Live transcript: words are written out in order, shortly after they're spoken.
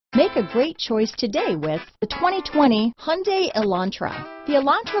Make a great choice today with the 2020 Hyundai Elantra. The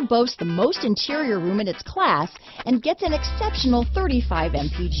Elantra boasts the most interior room in its class and gets an exceptional 35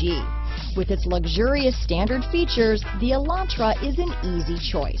 mpg. With its luxurious standard features, the Elantra is an easy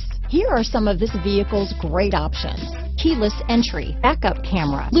choice. Here are some of this vehicle's great options: keyless entry, backup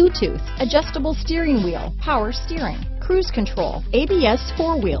camera, Bluetooth, adjustable steering wheel, power steering, cruise control, ABS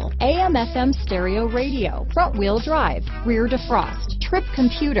 4-wheel, AM/FM stereo radio, front wheel drive, rear defrost, trip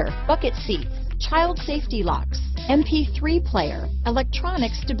computer, bucket seats, child safety locks, MP3 player,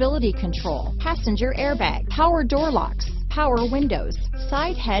 electronic stability control, passenger airbag, power door locks, power windows,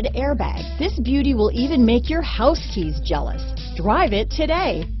 side head airbag. This beauty will even make your house keys jealous. Drive it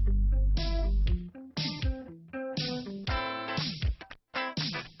today.